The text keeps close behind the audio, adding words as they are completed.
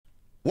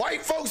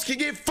White folks can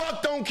get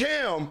fucked on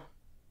cam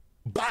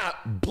by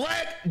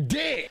black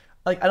dick.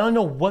 Like, I don't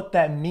know what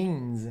that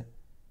means.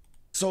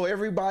 So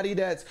everybody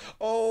that's,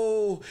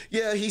 oh,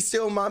 yeah, he's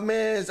still my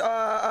mans.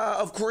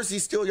 Of course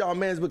he's still y'all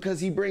mans because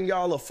he bring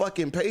y'all a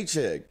fucking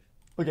paycheck.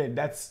 Okay,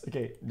 that's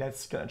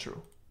kind of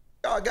true.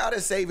 Y'all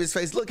gotta save his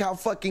face. Look how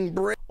fucking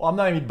Well, I'm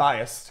not even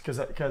biased because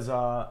I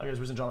guess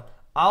Bruce and John.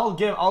 I'll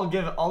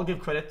give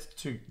credit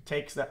to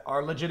takes that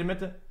are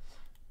legitimate.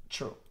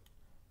 True.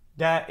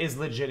 That is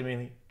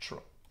legitimately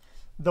true.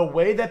 The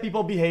way that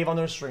people behave on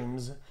their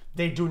streams,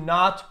 they do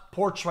not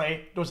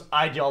portray those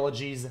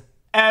ideologies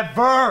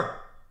ever.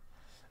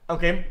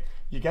 Okay,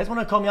 you guys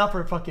want to call me out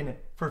for fucking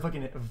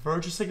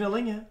virtue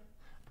signaling? Yeah,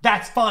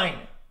 that's fine.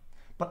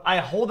 But I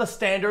hold a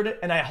standard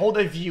and I hold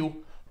a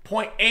view,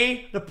 point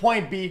A to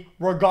point B,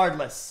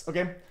 regardless.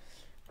 Okay,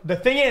 the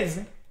thing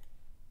is,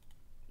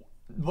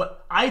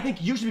 what I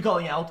think you should be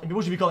calling out and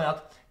people should be calling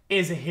out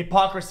is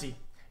hypocrisy.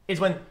 Is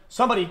when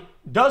somebody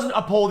doesn't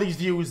uphold these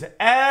views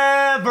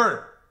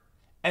ever.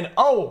 And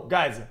oh,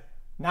 guys,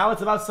 now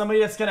it's about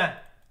somebody that's gonna,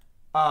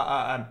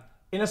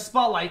 in a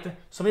spotlight,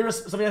 somebody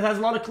that has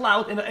a lot of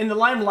clout in the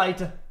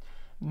limelight.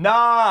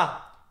 Nah,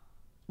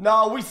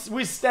 no,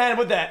 we stand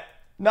with that.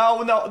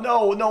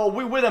 No,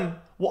 we with him.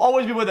 We'll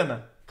always be with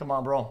him. Come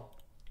on, bro.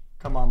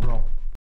 Come on, bro.